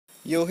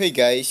Yo, hey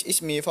guys, it's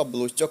me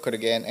Fabulous Joker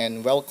again,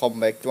 and welcome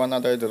back to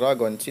another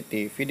Dragon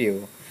City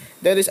video.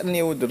 There is a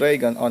new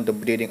dragon on the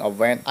breeding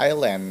event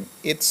island.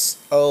 It's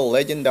a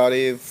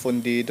legendary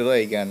Fundy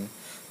Dragon.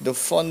 The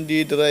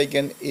Fundy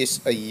Dragon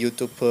is a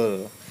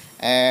YouTuber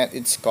and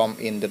it's come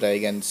in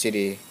Dragon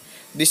City.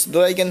 This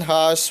dragon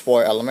has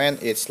 4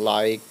 elements. It's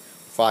like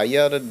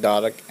fire,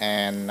 dark,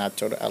 and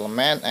natural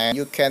element, and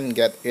you can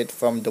get it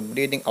from the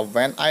breeding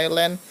event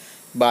island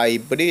by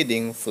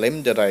breeding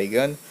flame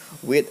dragon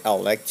with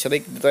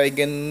electric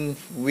dragon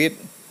with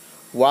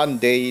 1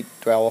 day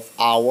 12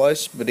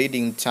 hours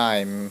breeding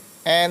time,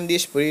 and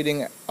this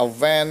breeding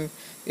event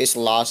is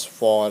last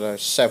for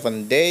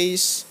 7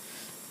 days,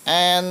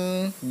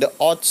 and the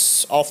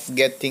odds of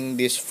getting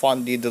this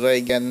fundy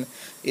dragon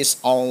is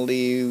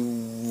only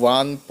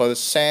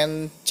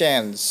 1%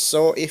 chance.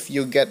 So if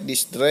you get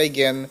this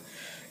dragon,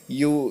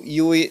 you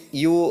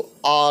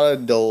are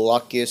the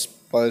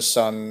luckiest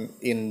person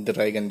in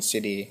Dragon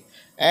City.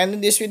 And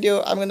in this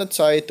video, I'm gonna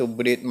try to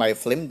breed my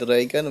flame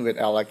dragon with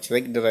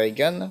electric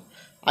dragon.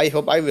 I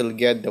hope I will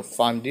get the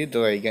fundy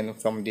dragon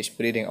from this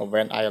breeding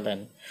event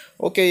island.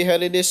 Okay, here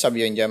it is. Hope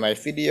you enjoy my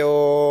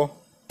video.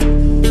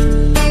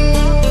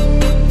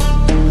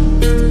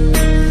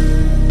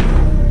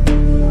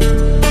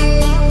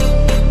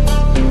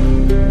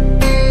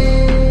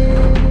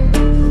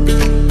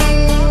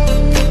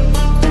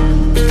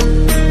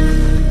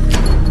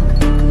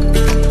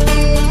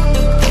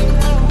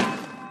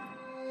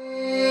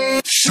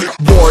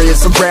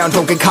 Warriors around,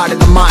 don't get caught in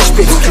the mosh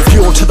pit.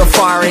 Fuel to the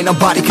fire, ain't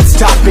nobody can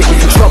stop it.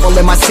 Trouble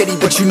in my city,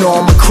 but you know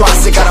I'm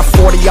across it. Got a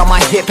 40 on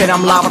my hip and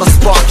I'm liable to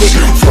spark it.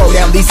 Throw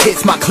down these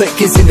hits, my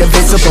click is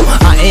indivisible.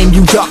 I aim,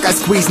 you duck, I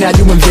squeeze, now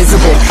you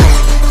invisible.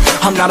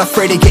 I'm not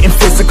afraid of getting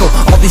physical.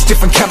 All these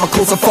different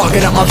chemicals are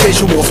fogging up my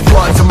visuals.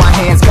 Bloods on my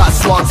hands, got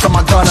slugs on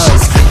my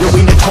gunners. Yo,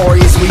 we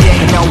notorious, we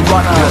ain't no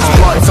runners.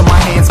 Bloods on my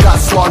hands, got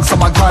slugs on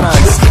my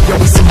gunners. Yo,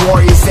 we some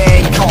warriors,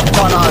 they ain't called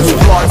runners.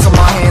 Bloods on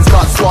my hands,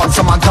 got slugs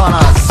on my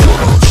gunners.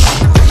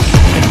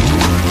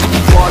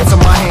 Bloods on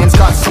my hands,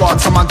 got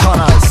slugs on my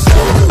gunners.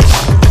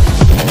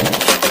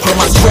 Put on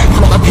my strap,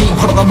 put on the beam,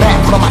 put on the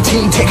map, put on my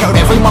team. Take out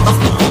every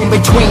motherfucker in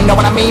between. Know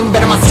what I mean?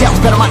 Better myself,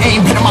 better my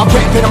aim, better my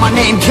rap, better my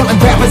name. Killing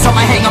rappers on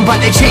my hang, I'm by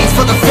their chains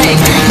for the fame.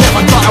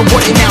 Never thought I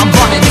would it, now I'm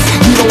running this.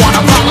 You don't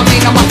wanna follow me,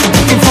 now I'm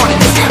in front of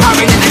this. I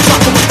ran in the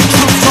jungle with the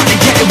truth, trying to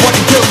get it what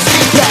it does.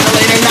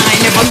 Battling and I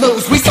ain't never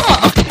lose, we some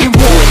motherfucking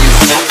warriors.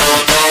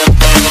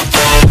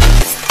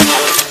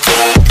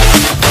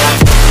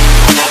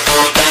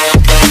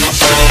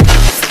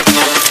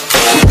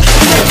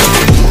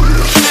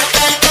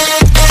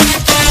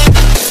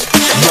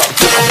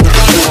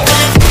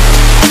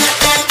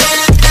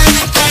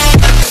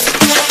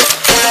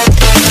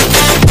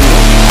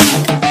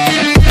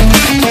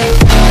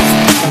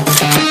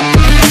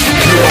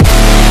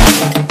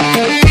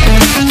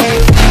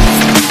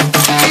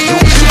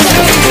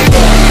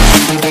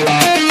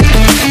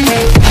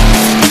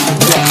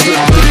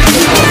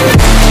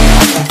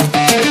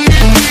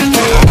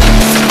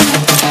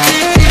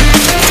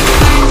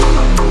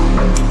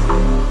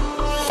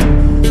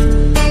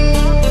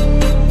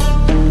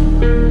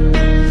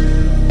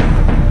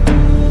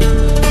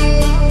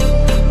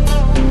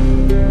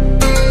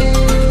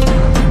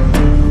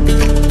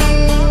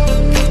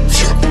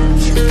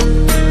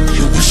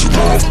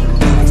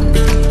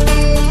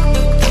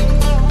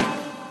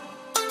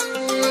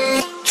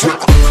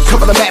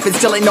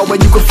 Still ain't know where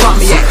you can find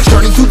me at.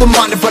 Journey through the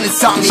mind of an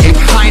insomniac.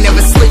 I ain't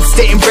never sleep,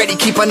 staying ready,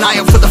 keep an eye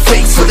out for the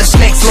fakes. For the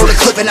snakes, load a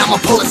clip and I'ma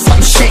pull it,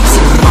 something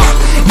shakes.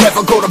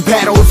 Never go to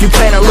battle if you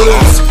plan to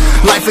lose.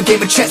 Life a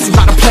game of chess, you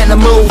gotta plan the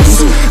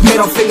moves.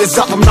 Middle fingers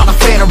up, I'm not a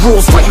fan of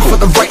rules. Fighting for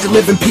the right to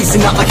live in peace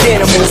and not like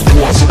animals.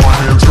 Bloods on my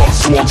hands, got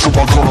slugs on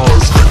my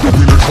gunners. You'll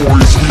be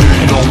notorious, we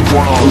ain't no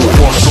runners.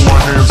 Bloods on my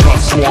hands, got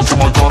slugs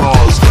on my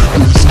gunners.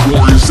 You'll be some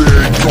warriors, they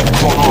ain't no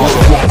runners.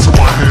 Bloods on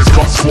my hands,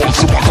 got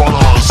slugs on my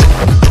gunners.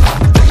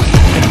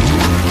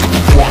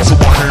 Bloods on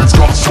my hands,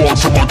 got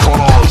slugs on my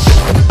gunners.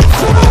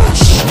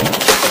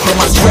 Put on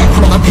my strap,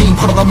 put on the beam,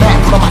 put on the map,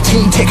 put on my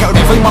team. Take out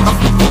every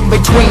motherfucker in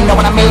between. Know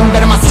what I mean?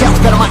 Better myself,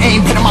 better my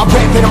aim, better my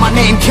rap, better my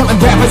name. Killing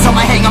rappers on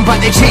my hang, I'm by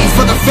their chains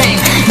for the fame.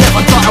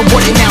 Never thought I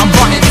would it, now I'm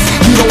running this.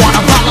 You don't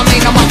wanna follow me,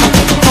 now I'm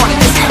in front of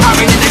this. I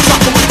ran in the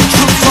jungle with the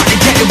truth, trying to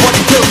get it what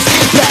it does.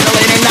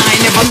 Battling and I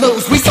ain't never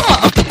lose, we some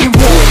motherfucking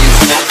warriors.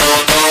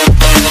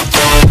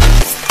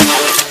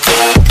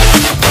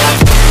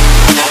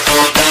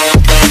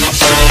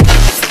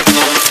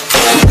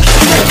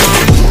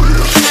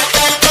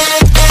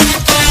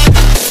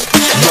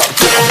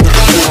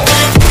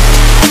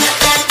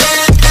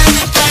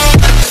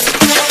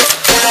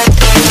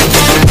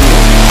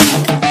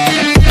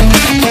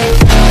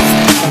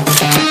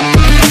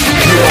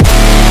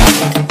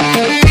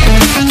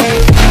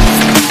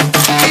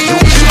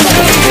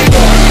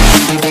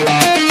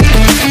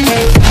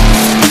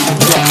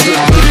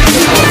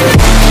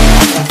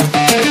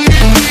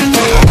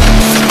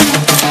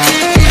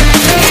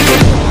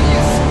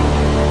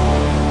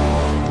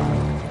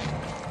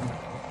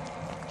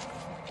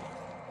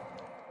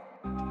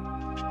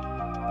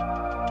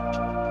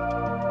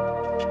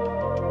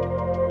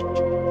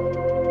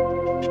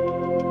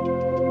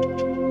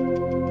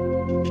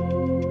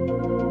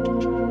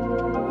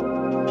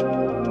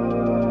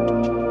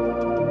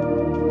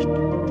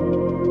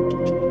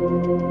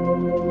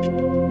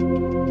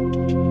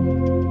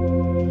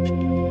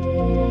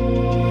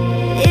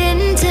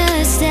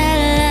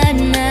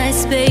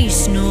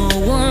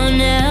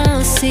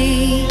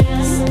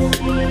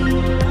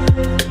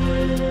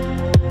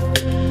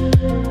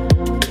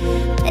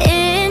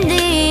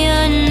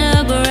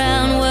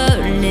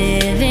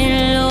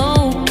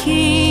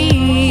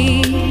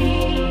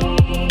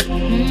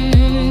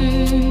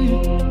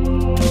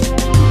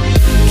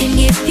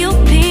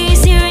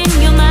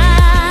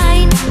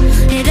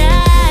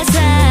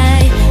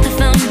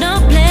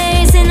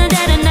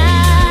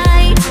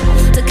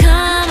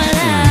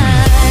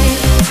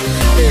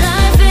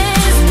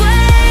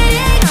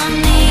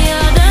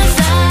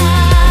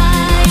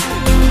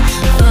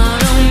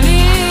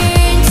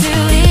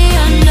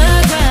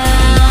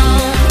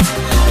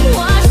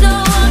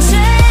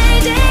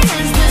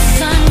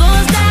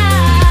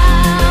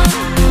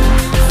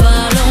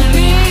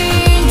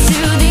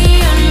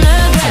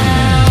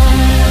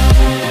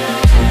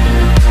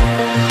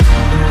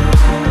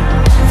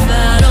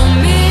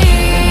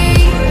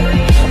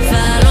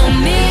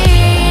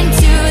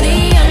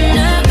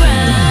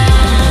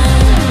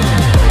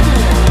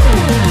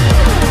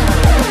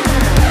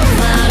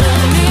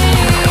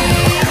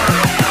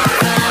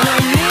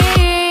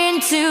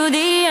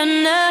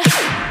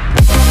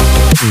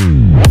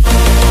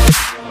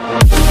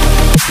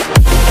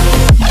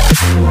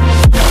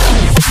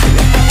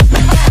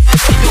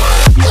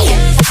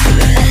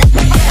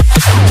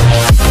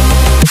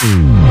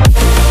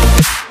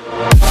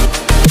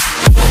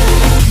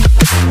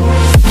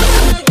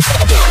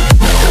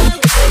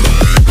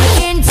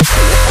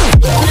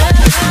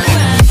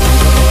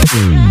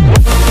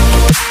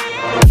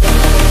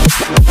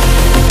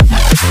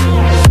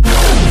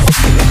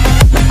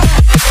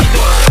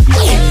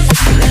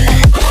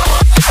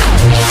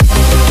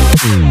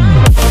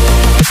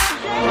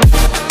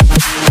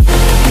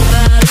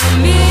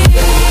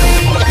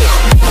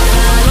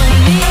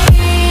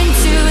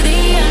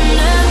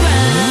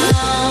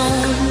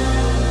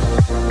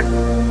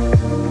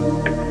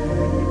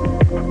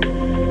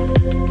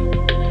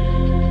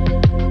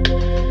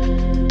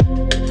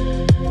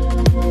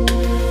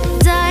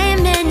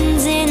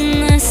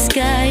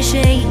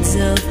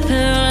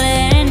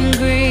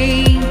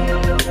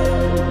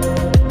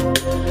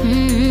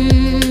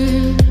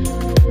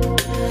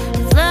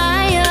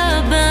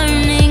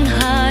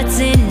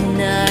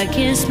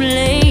 darkest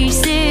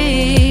places.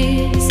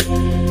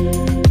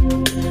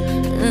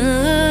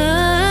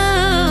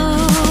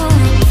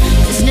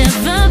 There's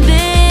never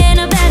been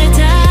a better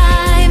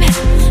time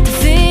to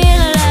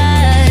feel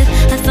alive.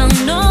 I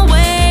found a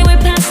way, we're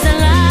past the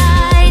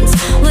lines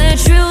where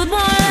truth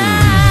won't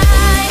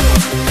lie.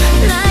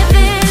 Life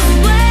is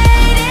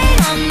waiting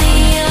on the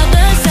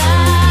other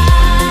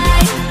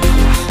side.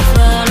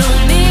 Follow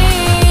me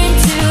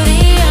into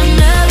the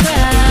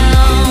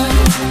underground.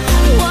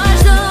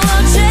 Watch the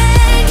world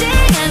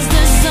changing as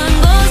the sun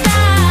goes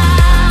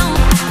down.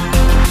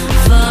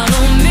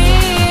 Follow me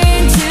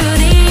into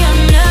the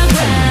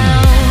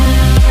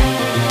underground.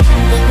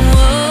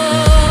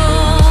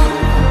 Whoa,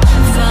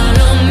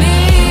 follow me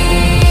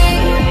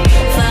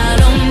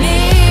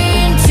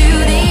into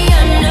the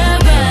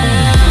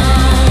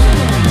underground.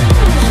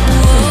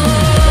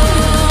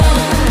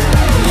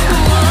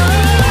 Follow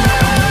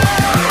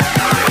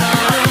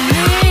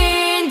me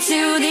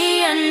into the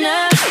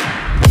underground.